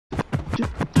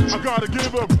I gotta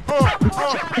give him,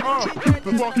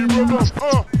 the funky rhythm,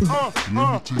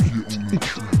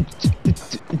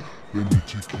 Let me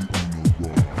take you on a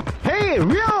ride. Hey,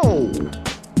 Rio!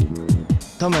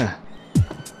 トム、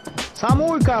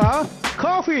寒いからコ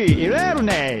ーヒー入れる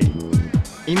ね。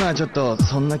今はちょっと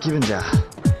そんな気分じゃ。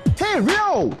Hey,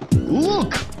 Rio!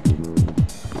 Look!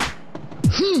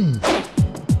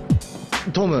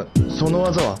 トム、その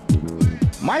技は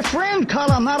My friend か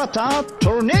ら習った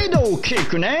トルネードキッ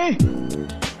クね。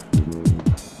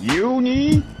You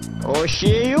に教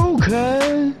えようか。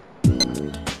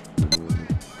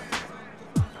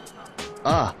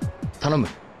ああ、頼む。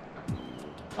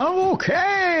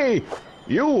Okay!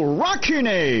 You're lucky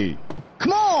ね。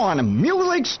Come on,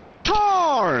 music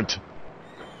start!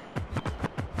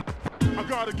 I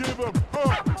gotta give him,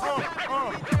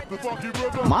 the funky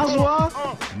rhythm. まずは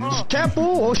ステップ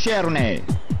を教えるね。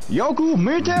よく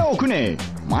見ておくね。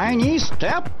前にステ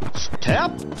ップ、ステッ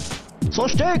プ。そ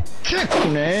してキック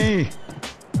ね。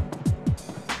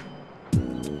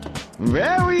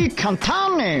Very 簡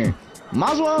単ね。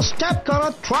まずはステップか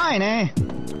らトライね。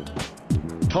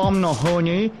トムの方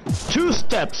に2ス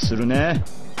テップするね。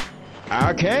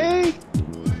OK?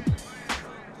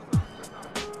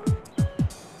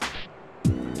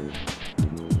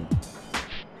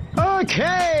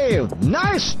 OK!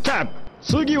 ナイスステップ。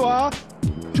次は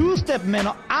2ステップ目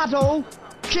の後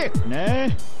キック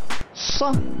ね。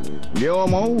さあ、両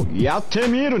もやって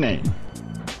みるね。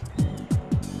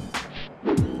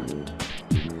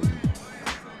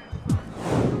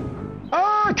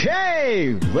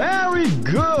OK! Very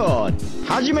good!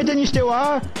 初めてにして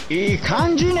はいい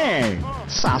感じね。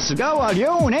さすがはリ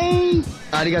ョウね。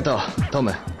ありがとう、ト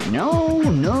ム。No,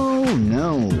 no,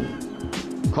 no.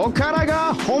 ここから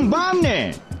が本番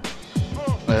ね。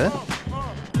え？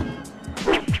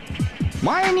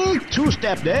前に2ステ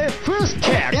ップで First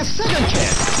kick and Second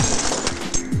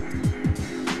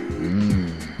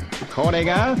kick。これ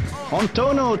が本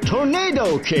当のトルネー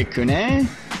ドキックね。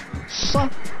さ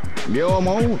あ、両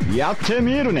もやって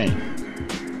みるね。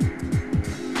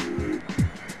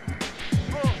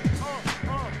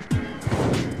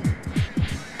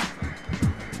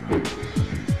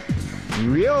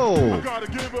両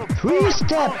3ス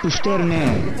テップしてる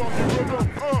ね。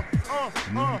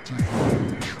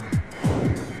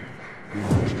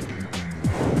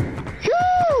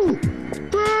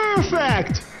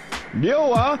Perfect!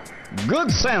 両は Good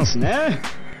sense ね。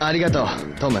ありがとう、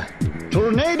トム。ト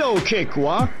ルネードキック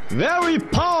は Very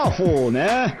powerful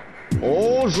ね。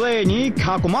大勢に囲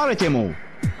まれても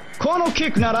このキ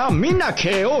ックならみんな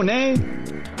KO ね。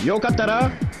よかった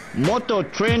らもっと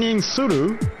トレーニングす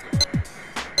る？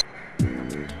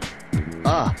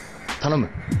ああ、頼む。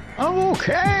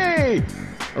Okay!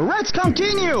 Let's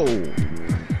continue!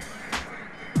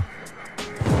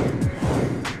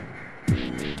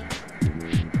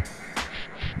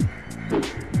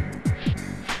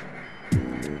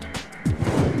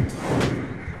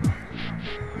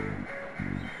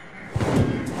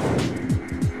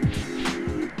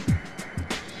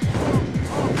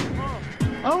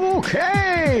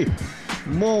 Okay!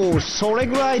 もうそれ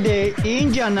ぐらいでいい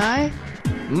んじゃない？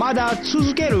まだ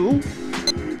続ける？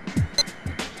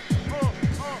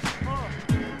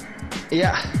い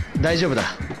や、大丈夫だ。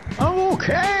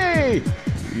OK!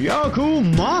 よく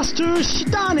マスター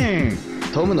したね。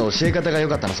トムの教え方が良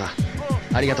かったのさ。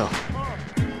ありがとう。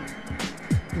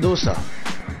どうした？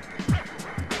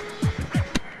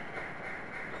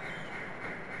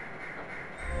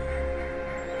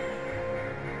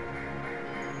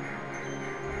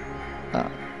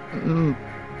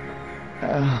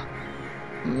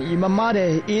今ま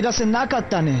で言い出せなかっ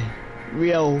たね。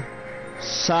Real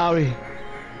sorry。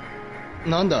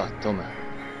なんだ、トム。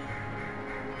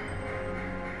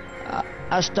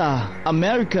明日ア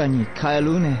メリカに帰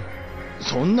るね。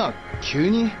そんな急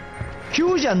に？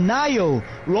急じゃないよ。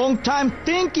Long time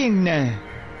thinking ね。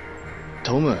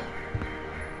トム。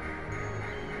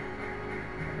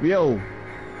Real、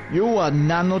You は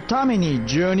何のために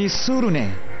ジョーニーする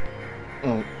ね。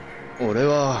俺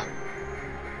は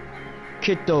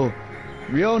きっと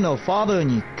リョウのファーダー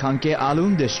に関係ある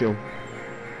んでしょう。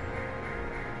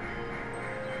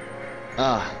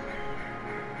あ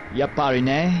あ、やっぱり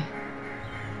ね。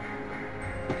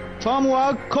トム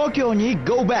は故郷に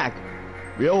Go back。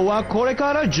 リョウはこれ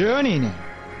からジョーニーね。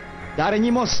誰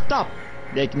にもストッ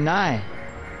プできない。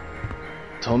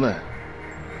トム、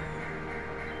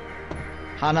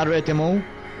離れても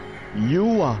You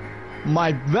は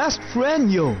My best friend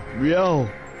よ、リョウ。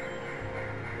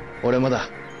俺もだ。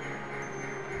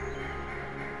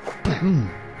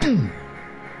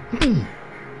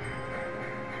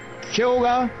今日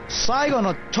が最後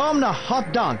のトムのホ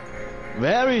ットドッグ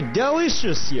Very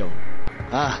delicious よ。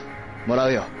ああ、もら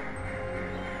うよ。